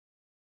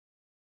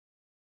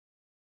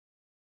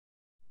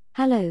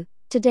Hello,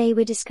 today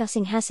we're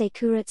discussing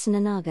Hasekura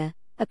Tsunenaga,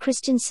 a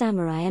Christian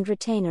samurai and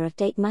retainer of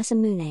Date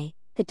Masamune,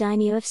 the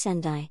daimyo of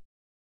Sendai.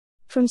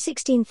 From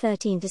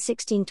 1613 to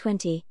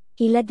 1620,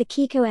 he led the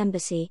Keichō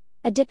Embassy,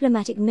 a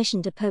diplomatic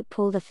mission to Pope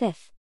Paul V.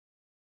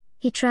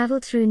 He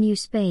traveled through New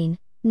Spain,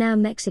 now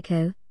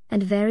Mexico,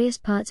 and various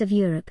parts of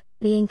Europe,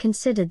 being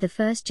considered the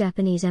first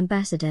Japanese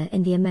ambassador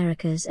in the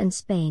Americas and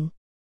Spain.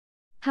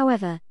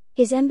 However,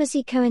 his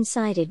embassy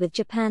coincided with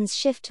Japan's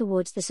shift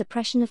towards the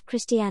suppression of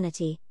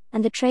Christianity,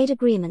 and the trade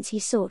agreements he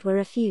sought were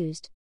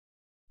refused.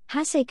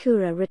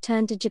 Hasekura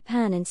returned to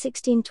Japan in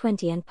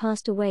 1620 and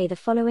passed away the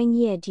following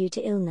year due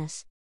to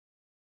illness.